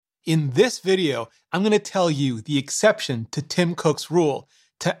In this video, I'm going to tell you the exception to Tim Cook's rule,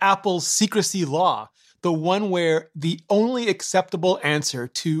 to Apple's secrecy law, the one where the only acceptable answer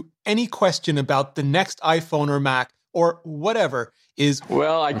to any question about the next iPhone or Mac or whatever is,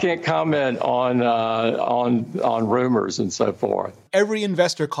 well, I can't comment on rumors and so forth. Every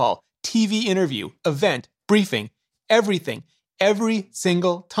investor call, TV interview, event, briefing, everything, every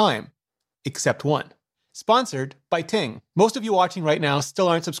single time, except one. Sponsored by Ting. Most of you watching right now still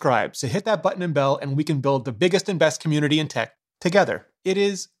aren't subscribed, so hit that button and bell and we can build the biggest and best community in tech together. It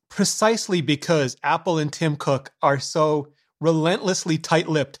is precisely because Apple and Tim Cook are so relentlessly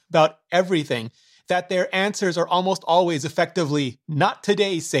tight-lipped about everything that their answers are almost always effectively, "Not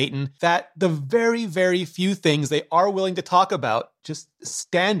today, Satan," that the very, very few things they are willing to talk about just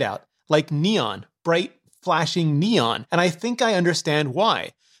stand out like neon, bright, flashing neon. And I think I understand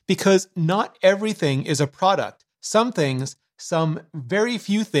why. Because not everything is a product. Some things, some very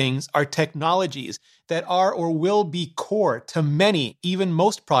few things, are technologies that are or will be core to many, even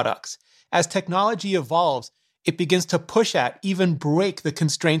most products. As technology evolves, it begins to push at, even break the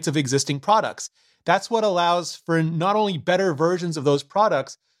constraints of existing products. That's what allows for not only better versions of those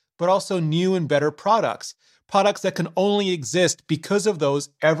products, but also new and better products. Products that can only exist because of those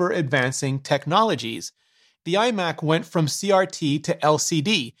ever-advancing technologies. The iMac went from CRT to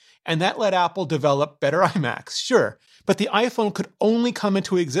LCD, and that let Apple develop better iMacs, sure. But the iPhone could only come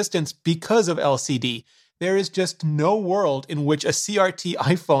into existence because of LCD. There is just no world in which a CRT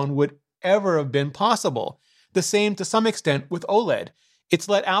iPhone would ever have been possible. The same to some extent with OLED. It's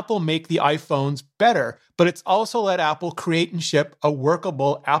let Apple make the iPhones better, but it's also let Apple create and ship a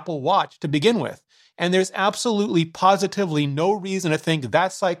workable Apple Watch to begin with. And there's absolutely positively no reason to think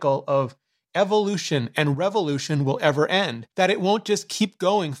that cycle of evolution and revolution will ever end, that it won't just keep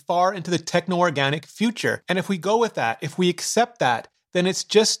going far into the techno-organic future. And if we go with that, if we accept that, then it's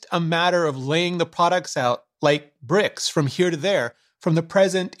just a matter of laying the products out like bricks from here to there, from the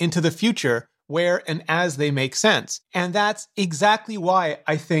present into the future, where and as they make sense. And that's exactly why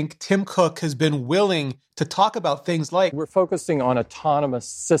I think Tim Cook has been willing to talk about things like, we're focusing on autonomous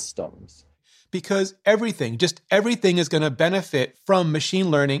systems. Because everything, just everything is going to benefit from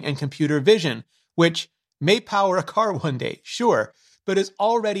machine learning and computer vision, which may power a car one day, sure, but is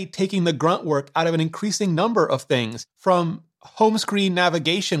already taking the grunt work out of an increasing number of things, from home screen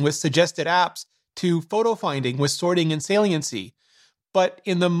navigation with suggested apps to photo finding with sorting and saliency. But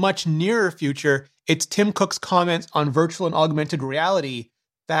in the much nearer future, it's Tim Cook's comments on virtual and augmented reality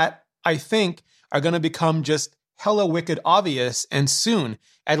that I think are going to become just hella wicked obvious, and soon,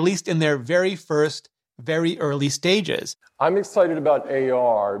 at least in their very first, very early stages. I'm excited about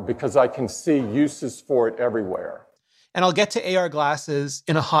AR because I can see uses for it everywhere. And I'll get to AR glasses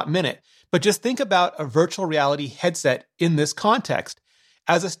in a hot minute, but just think about a virtual reality headset in this context.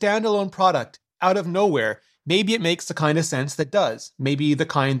 As a standalone product, out of nowhere, maybe it makes the kind of sense that does, maybe the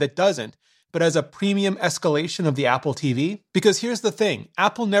kind that doesn't. But as a premium escalation of the Apple TV, because here's the thing,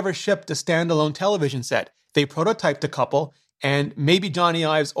 Apple never shipped a standalone television set. They prototyped a couple, and maybe Johnny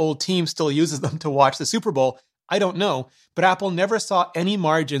Ive's old team still uses them to watch the Super Bowl. I don't know, but Apple never saw any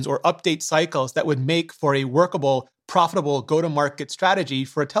margins or update cycles that would make for a workable, profitable go-to-market strategy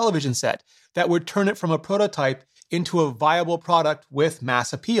for a television set that would turn it from a prototype into a viable product with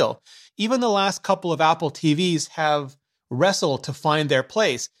mass appeal. Even the last couple of Apple TVs have wrestled to find their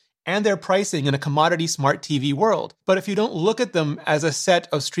place and their pricing in a commodity smart TV world. But if you don't look at them as a set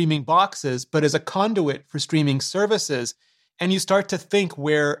of streaming boxes, but as a conduit for streaming services, and you start to think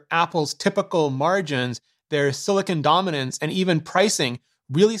where Apple's typical margins, their silicon dominance, and even pricing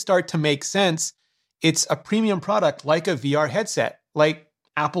really start to make sense, it's a premium product like a VR headset, like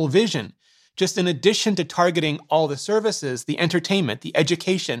Apple Vision. Just in addition to targeting all the services, the entertainment, the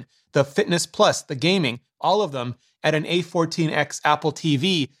education, the fitness plus, the gaming, all of them at an A14X Apple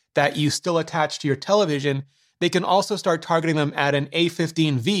TV that you still attach to your television, they can also start targeting them at an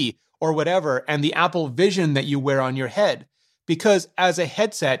A15V or whatever, and the Apple Vision that you wear on your head. Because as a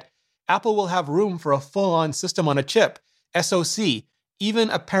headset, Apple will have room for a full-on system on a chip, SoC, even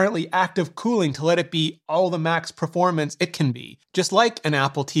apparently active cooling to let it be all the max performance it can be. Just like an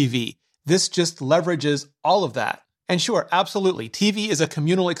Apple TV, this just leverages all of that. And sure, absolutely, TV is a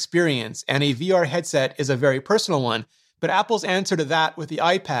communal experience, and a VR headset is a very personal one. But Apple's answer to that with the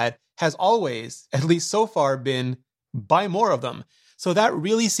iPad has always, at least so far, been buy more of them. So that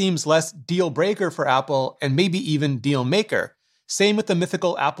really seems less deal breaker for Apple and maybe even deal maker. Same with the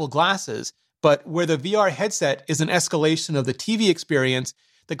mythical Apple glasses, but where the VR headset is an escalation of the TV experience,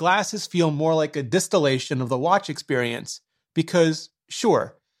 the glasses feel more like a distillation of the watch experience. Because,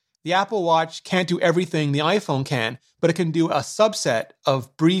 sure, The Apple Watch can't do everything the iPhone can, but it can do a subset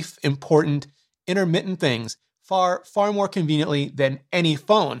of brief, important, intermittent things far more conveniently than any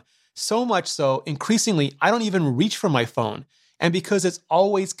phone. So much so, increasingly, I don't even reach for my phone. And because it's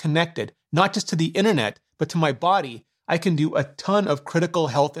always connected, not just to the internet, but to my body, I can do a ton of critical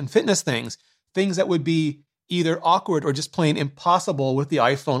health and fitness things that would be either awkward or just plain impossible with the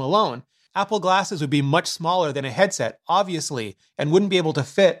iPhone alone. Apple glasses would be much smaller than a headset, obviously, and wouldn't be able to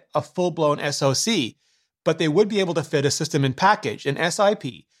fit a full-blown SoC, but they would be able to fit a system in package, an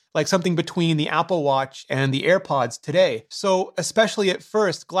SiP, like something between the Apple Watch and the AirPods today. So especially at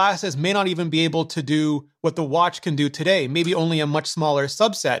first, glasses may not even be able to do what the watch can do today, maybe only a much smaller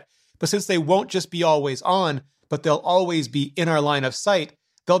subset. But since they won't just be always on, but they'll always be in our line of sight,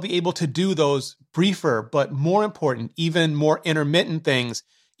 they'll be able to do those briefer, but more important, even more intermittent things,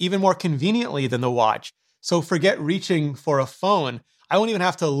 even more conveniently than the watch. So forget reaching for a phone. I won't even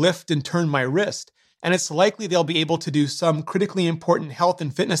have to lift and turn my wrist. And it's likely they'll be able to do some critically important health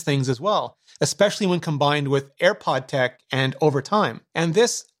and fitness things as well, especially when combined with AirPod tech and over time. And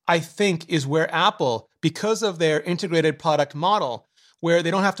this, I think, is where Apple, because of their integrated product model, where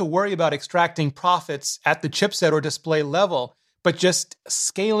they don't have to worry about extracting profits at the chipset or display level, but just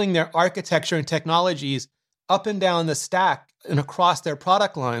scaling their architecture and technologies up and down the stack and across their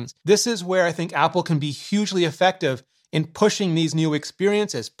product lines. This is where I think Apple can be hugely effective in pushing these new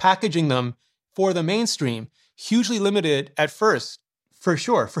experiences, packaging them for the mainstream, hugely limited at first, for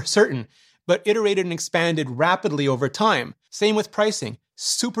sure, for certain, but iterated and expanded rapidly over time. Same with pricing.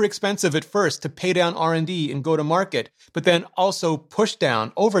 Super expensive at first to pay down R&D and go to market, but then also pushed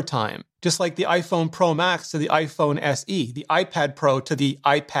down over time, just like the iPhone Pro Max to the iPhone SE, the iPad Pro to the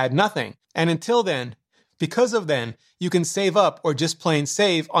iPad Nothing. And until then, because of then, you can save up or just plain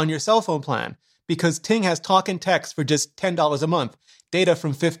save on your cell phone plan, because Ting has talk and text for just $10 a month, data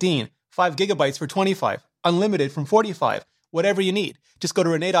from $15, 5 gigabytes for $25, unlimited from $45, whatever you need. Just go to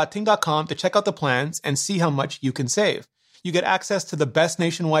rene.ting.com to check out the plans and see how much you can save. You get access to the best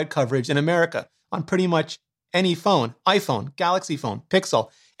nationwide coverage in America on pretty much any phone, iPhone, Galaxy phone,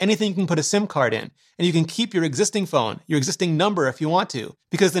 Pixel, anything you can put a SIM card in. And you can keep your existing phone, your existing number if you want to,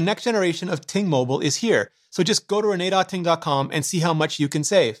 because the next generation of Ting Mobile is here. So just go to rene.ting.com and see how much you can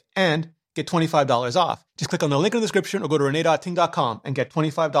save and get $25 off. Just click on the link in the description or go to rene.ting.com and get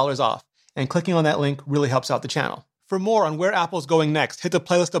 $25 off. And clicking on that link really helps out the channel. For more on where Apple's going next, hit the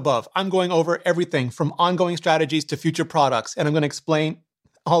playlist above. I'm going over everything from ongoing strategies to future products, and I'm going to explain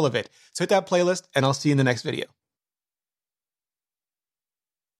all of it. So hit that playlist, and I'll see you in the next video.